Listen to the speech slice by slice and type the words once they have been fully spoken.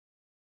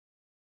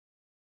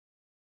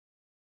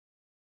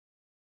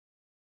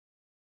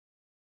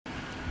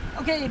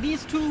Okay,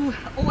 these two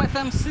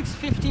OFM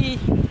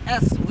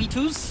 650S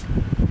V2s,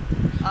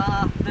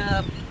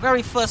 the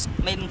very first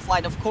maiden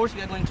flight, of course,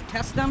 we are going to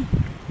test them.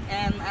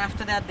 And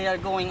after that, they are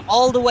going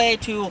all the way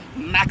to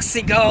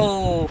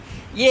Mexico.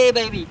 Yay,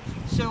 baby.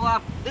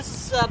 So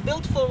this is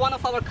built for one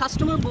of our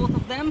customer, both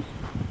of them.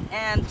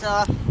 And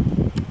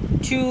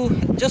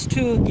just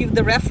to give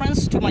the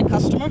reference to my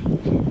customer,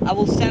 I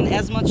will send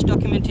as much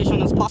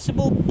documentation as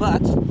possible,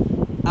 but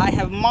I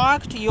have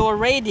marked your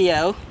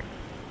radio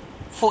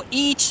for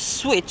each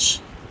switch.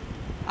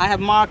 I have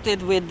marked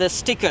it with the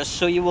stickers,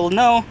 so you will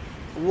know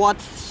what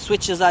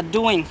switches are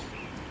doing.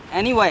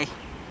 Anyway,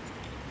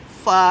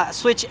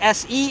 switch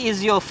SE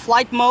is your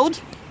flight mode,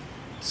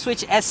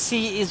 switch SC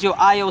is your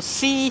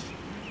IOC,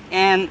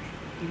 and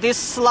this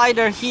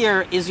slider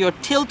here is your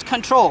tilt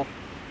control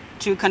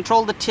to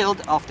control the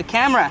tilt of the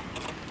camera.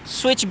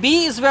 Switch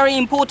B is very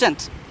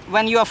important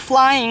when you are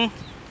flying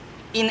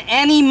in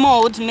any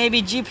mode,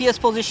 maybe GPS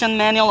position,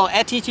 manual, or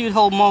attitude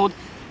hold mode.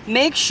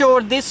 Make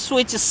sure this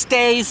switch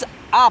stays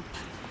up.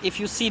 If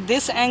you see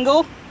this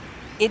angle,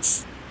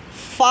 it's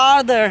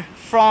farther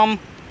from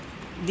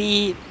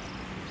the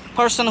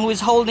person who is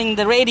holding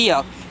the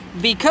radio,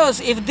 because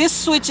if this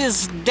switch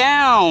is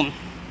down,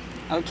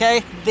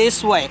 okay,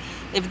 this way,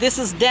 if this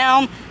is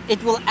down,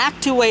 it will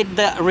activate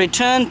the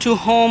return to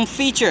home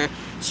feature,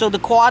 so the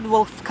quad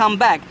will come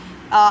back.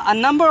 A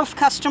number of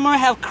customers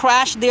have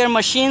crashed their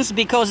machines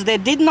because they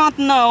did not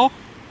know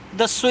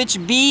the switch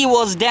B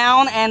was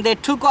down and they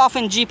took off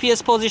in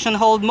GPS position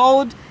hold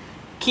mode,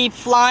 keep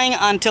flying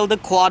until the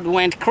quad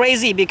went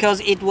crazy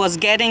because it was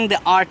getting the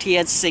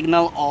RTH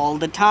signal all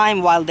the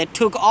time while they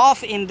took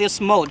off in this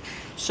mode.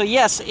 So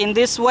yes, in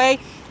this way,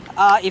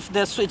 if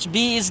the switch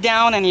B is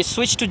down and you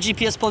switch to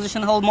GPS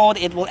position hold mode,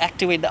 it will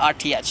activate the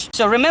RTH.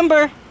 So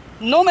remember,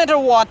 no matter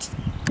what,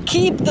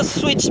 keep the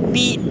switch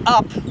B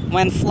up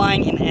when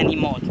flying in any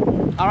mode.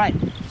 Alright,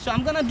 so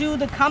I'm gonna do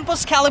the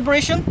compass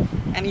calibration,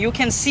 and you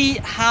can see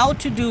how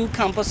to do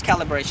compass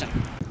calibration.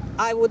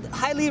 I would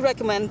highly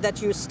recommend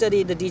that you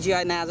study the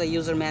DJI NASA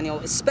user manual,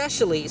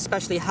 especially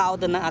how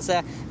the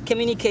NASA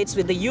communicates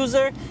with the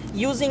user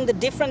using the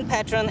different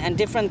pattern and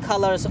different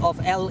colors of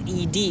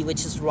LED,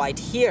 which is right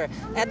here.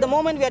 At the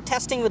moment we are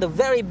testing with a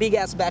very big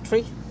ass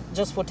battery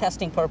just for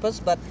testing purpose,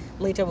 but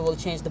later we will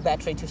change the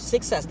battery to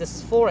 6S. This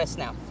is 4S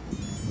now.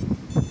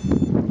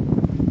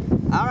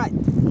 Alright,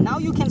 now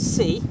you can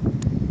see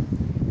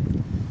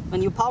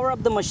when you power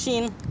up the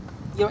machine,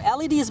 your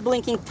LED is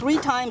blinking 3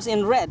 times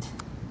in red.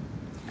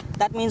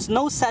 That means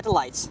no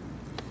satellites.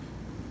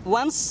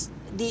 Once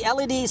the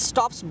LED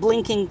stops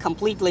blinking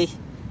completely,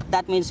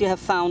 that means you have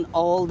found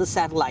all the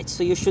satellites.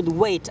 So you should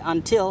wait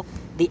until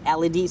the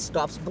LED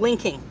stops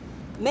blinking.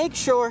 Make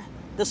sure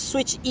the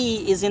switch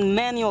E is in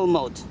manual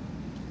mode.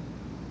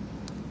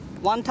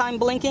 1 time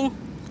blinking,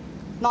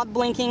 not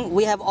blinking,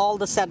 we have all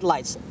the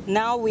satellites.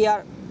 Now we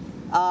are,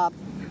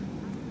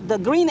 the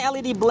green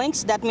LED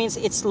blinks, that means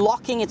it's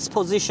locking its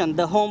position,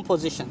 the home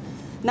position.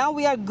 Now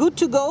we are good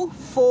to go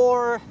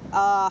for,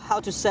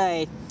 compass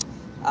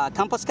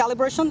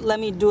calibration. Let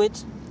me do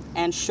it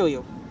and show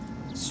you.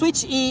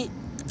 Switch E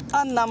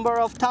a number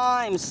of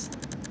times.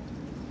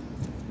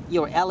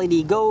 Your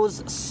LED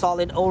goes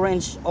solid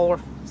orange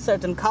or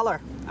certain color,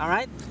 all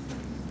right?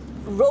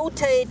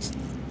 Rotate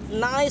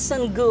nice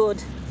and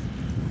good,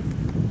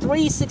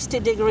 360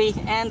 degree,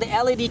 and the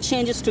LED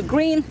changes to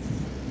green.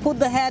 Put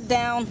the head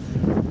down,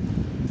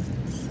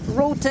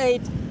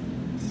 rotate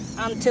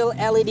until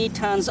LED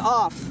turns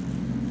off.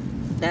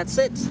 That's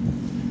it.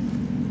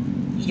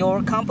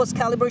 Your compass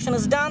calibration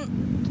is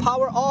done.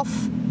 Power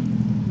off.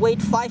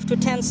 Wait 5 to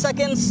 10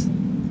 seconds.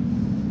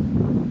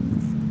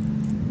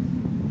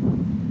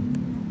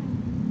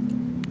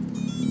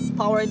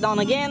 Power it down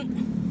again.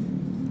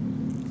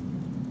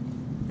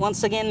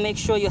 Once again, make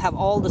sure you have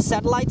all the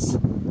satellites.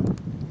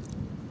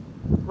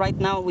 Right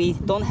now we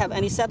don't have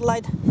any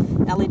satellite.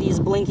 LED is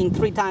blinking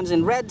 3 times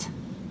in red.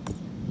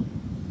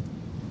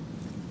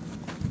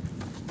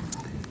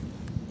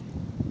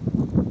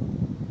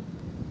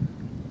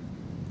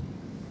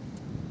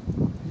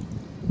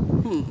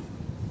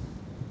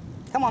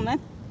 Come on, man.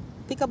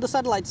 Pick up the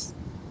satellites.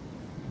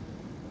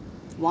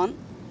 1.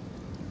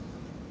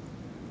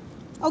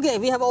 Okay,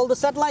 we have all the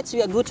satellites.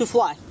 We are good to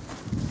fly.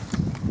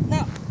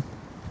 Now,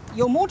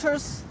 your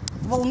motors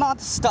will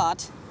not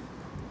start,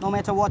 no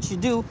matter what you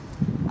do,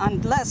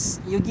 unless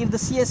you give the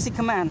CSC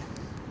command.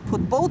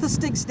 Put both the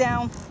sticks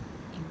down,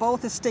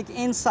 both the stick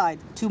inside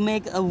to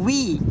make a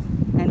V,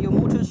 and your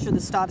motors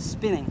should start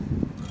spinning.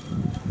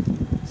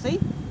 See?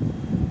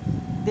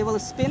 They will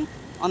spin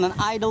on an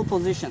idle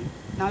position.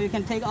 Now you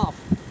can take off.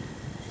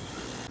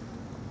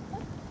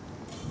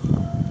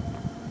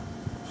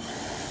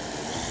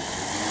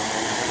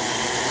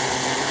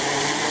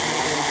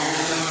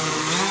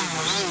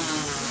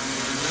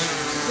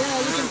 Yeah,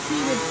 you can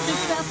see with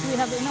 6S we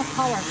have enough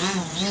power.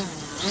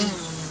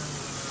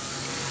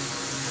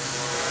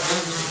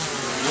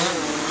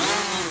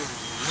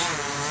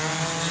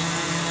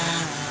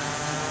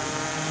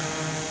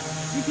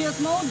 GPS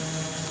mode.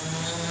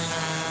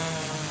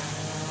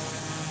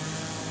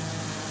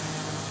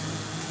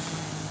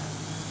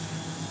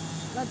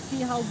 Let's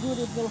see how good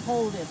it will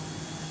hold it.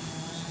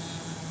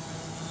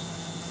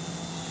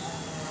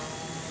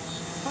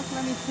 First,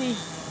 let me see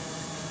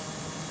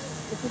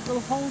if it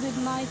will hold it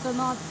nice or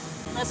not.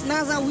 As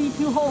NASA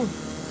V2 hold.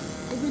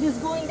 If it is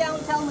going down,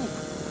 tell me.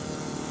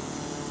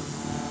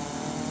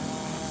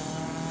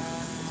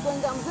 It's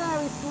going down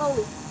very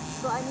slowly.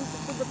 So I need to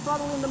put the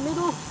throttle in the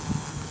middle.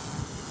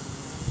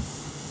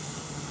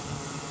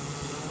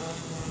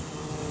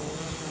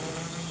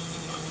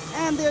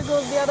 And there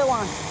goes the other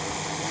one.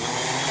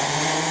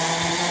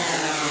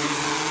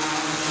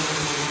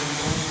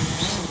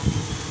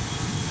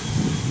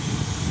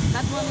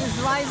 That one is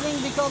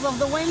rising because of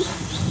the wind.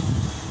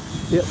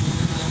 Yep.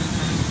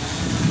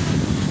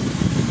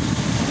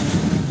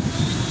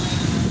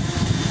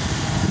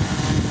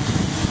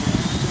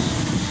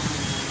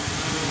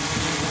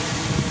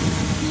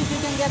 See if you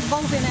can get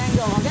both in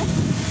angle, okay?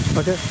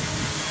 Okay.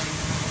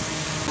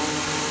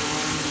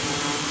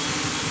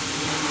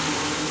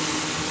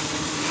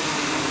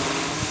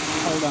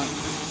 Hold on.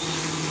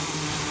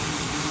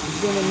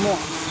 Zoom in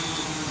more.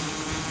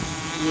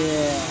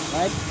 Yeah,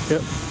 right?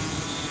 Yep.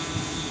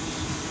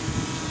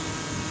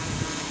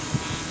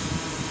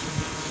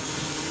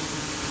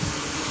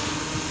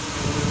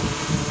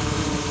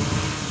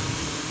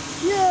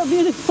 Yeah,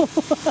 beautiful.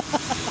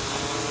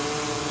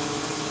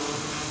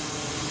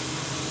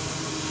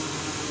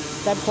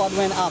 That quad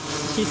went up.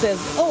 She says,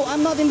 oh,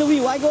 I'm not in the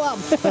view, I go up.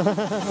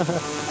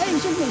 Hey,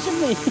 shoot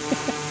me.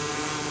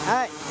 All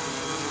right,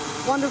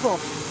 wonderful.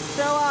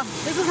 So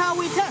this is how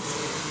we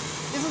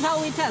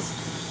test.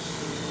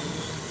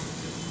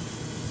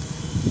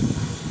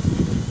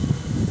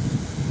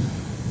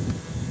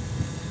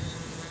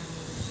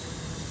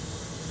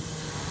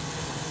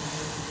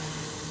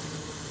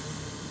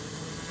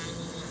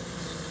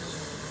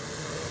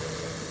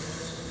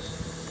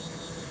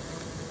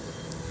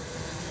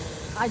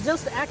 I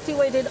just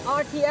activated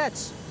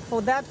RTH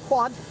for that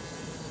quad,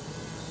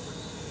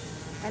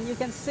 and you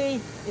can see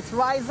it's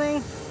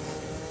rising.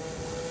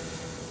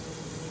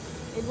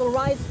 It will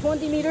rise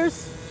 20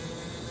 meters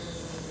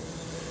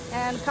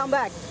and come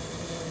back.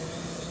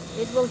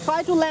 It will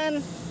try to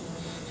land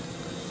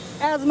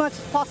as much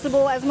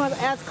possible, as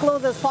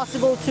close as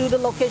possible to the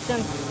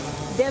location.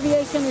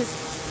 Deviation is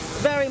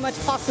very much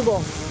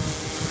possible.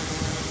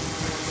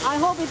 I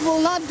hope it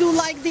will not do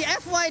like the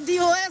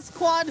FYDOS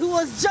quad who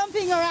was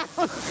jumping around.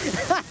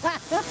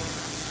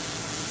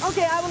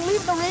 Okay, I will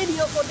leave the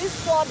radio for this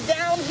quad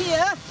down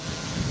here,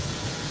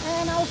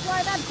 and I'll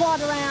fly that quad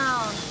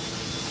around.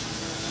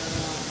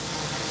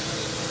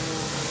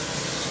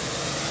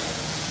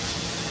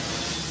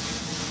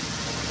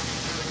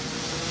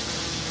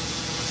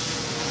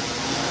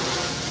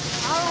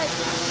 All right,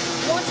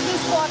 watch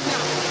this quad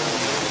now.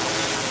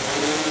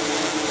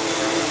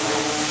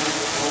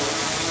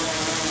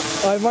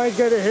 I might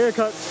get a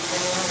haircut. No,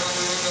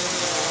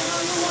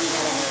 you won't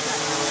get a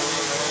haircut.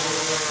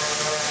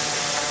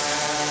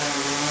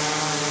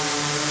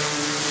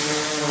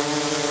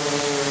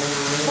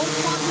 Both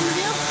quads in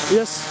view?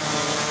 Yes.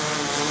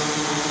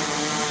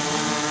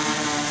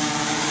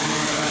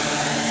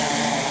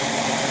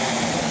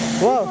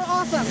 Wow.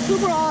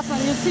 Super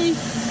awesome. You see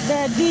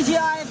the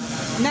DJI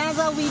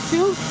NASA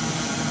V2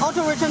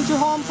 auto return to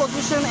home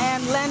position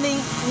and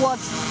landing was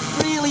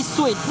really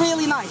sweet,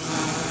 really nice.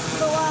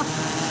 So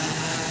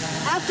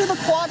after the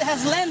quad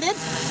has landed,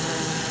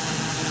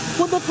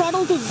 put the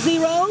throttle to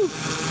 0,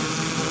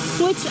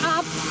 switch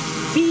up,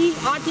 B,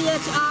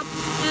 RTH up,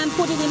 and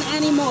put it in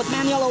any mode,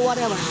 manual or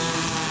whatever.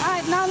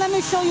 Alright, now let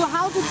me show you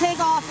how to take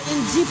off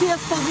in GPS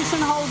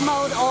position hold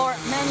mode or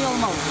manual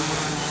mode.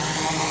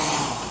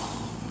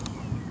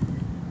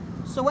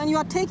 So when you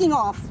are taking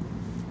off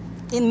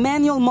in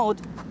manual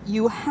mode,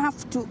 you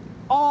have to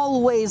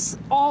always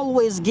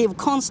give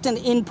constant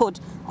input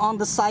on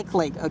the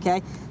cyclic,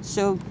 okay?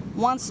 So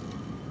once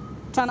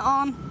turn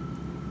on,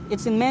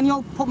 it's in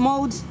manual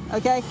mode,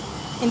 okay?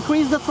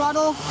 Increase the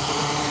throttle.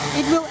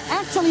 It will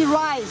actually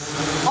rise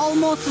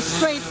almost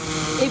straight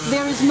if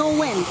there is no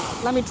wind.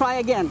 Let me try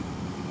again.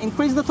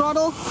 Increase the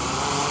throttle.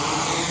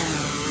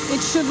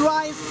 It should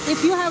rise.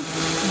 If you have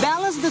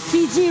balanced the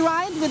CG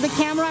right with the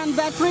camera and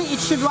battery, it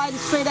should ride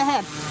straight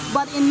ahead.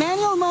 But in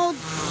manual mode,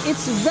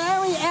 it's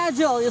very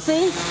agile, you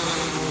see?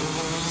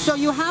 So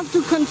you have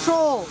to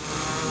control,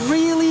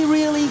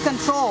 really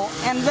control,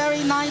 and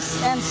very nice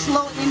and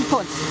slow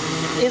input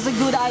is a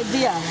good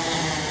idea.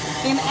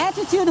 In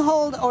attitude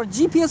hold or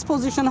GPS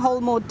position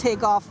hold mode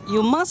takeoff,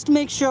 you must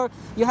make sure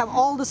you have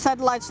all the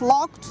satellites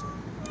locked.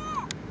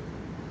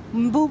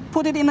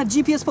 Put it in a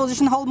GPS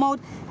position hold mode.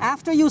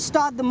 After you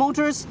start the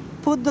motors,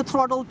 put the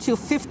throttle to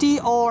 50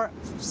 or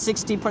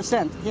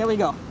 60%. Here we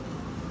go.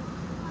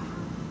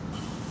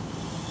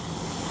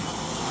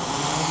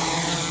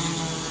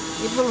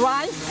 It will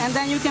rise, and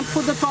then you can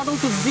put the throttle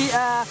to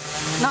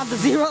not the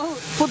 0,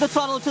 put the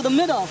throttle to the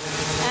middle,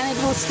 and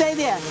it will stay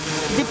there.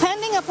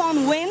 Depending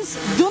upon winds,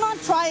 do not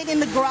try it in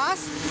the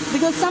grass,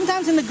 because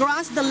sometimes in the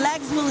grass the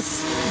legs will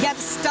get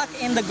stuck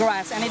in the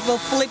grass and it will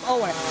flip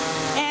over.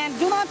 And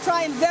do not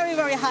try in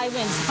very high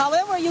winds.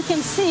 However, you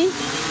can see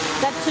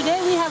that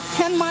today we have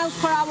 10 miles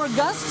per hour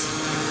gusts,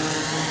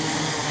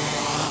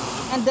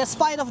 and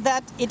despite of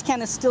that, it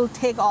can still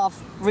take off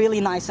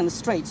really nice and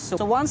straight.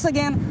 So once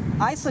again,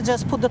 I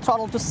suggest put the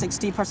throttle to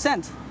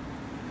 60%.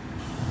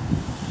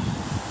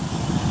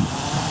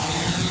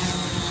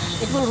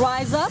 It will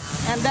rise up,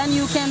 and then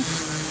you can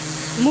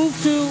move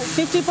to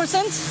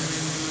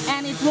 50%,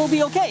 and it will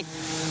be okay.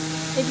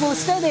 It will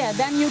stay there.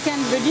 Then you can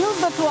reduce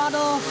the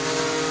throttle,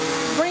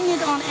 bring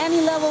it on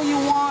any level you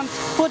want,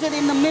 put it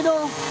in the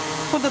middle,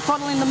 put the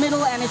throttle in the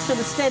middle, and it should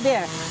stay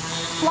there.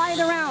 Fly it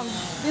around.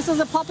 This is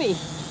a puppy.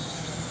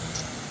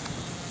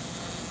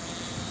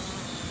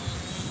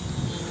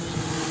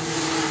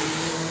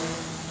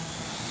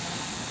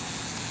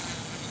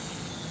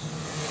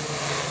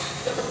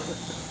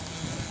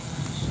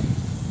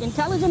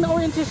 Intelligent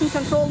orientation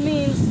control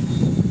means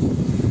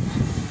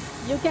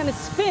you can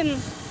spin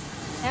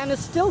and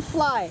still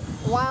fly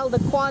while the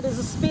quad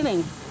is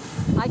spinning.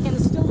 I can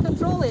still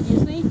control it, you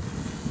see?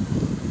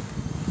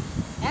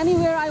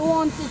 Anywhere I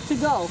want it to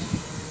go.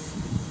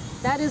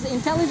 That is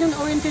intelligent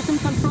orientation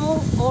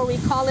control, or we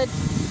call it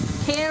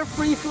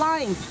carefree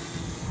flying.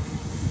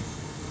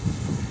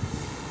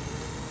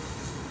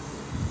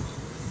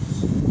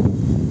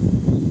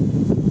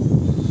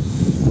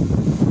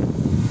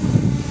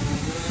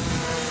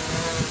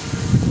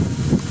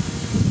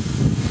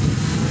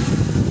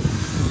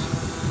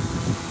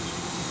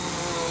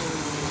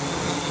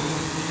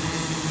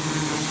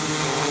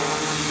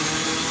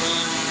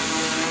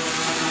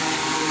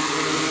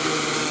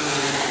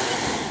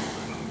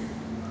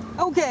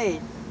 Okay,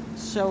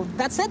 so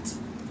that's it.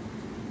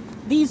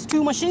 These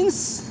two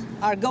machines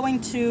are going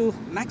to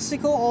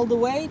Mexico all the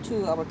way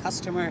to our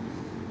customer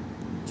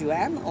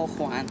Juan or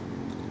Juan.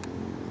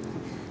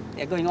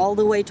 They're going all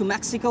the way to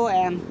Mexico,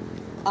 and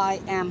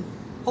I am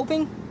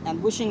hoping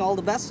and wishing all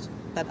the best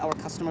that our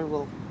customer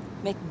will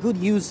make good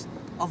use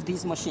of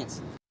these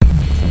machines.